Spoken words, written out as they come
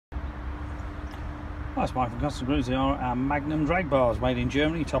That's Mike from Custom Cruisers. They are our Magnum Drag bars, made in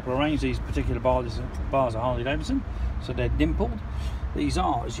Germany, top of the range. These particular bars are Harley Davidson, so they're dimpled. These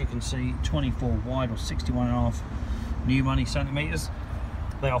are, as you can see, 24 wide or 61.5 new money centimetres.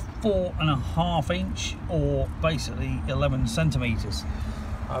 They are 4.5 inch or basically 11 centimetres.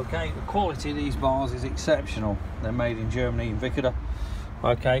 Okay, the quality of these bars is exceptional. They're made in Germany, in Vicada.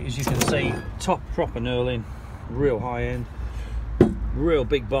 Okay, as you can see, top proper knurling, real high end. Real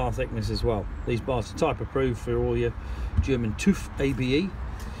big bar thickness as well. These bars are type approved for all your German TÜV ABE.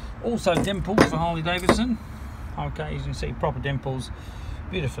 Also dimpled for Harley Davidson. Okay, as you can see, proper dimples,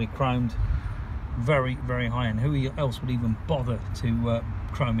 beautifully chromed, very high end. Who else would even bother to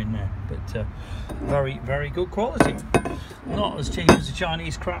chrome in there? But very good quality. Not as cheap as the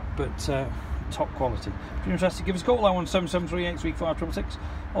Chinese crap, but top quality. If you're interested, give us a call. 01773 835 666.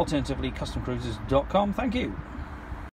 Alternatively, customcruisers.com. Thank you.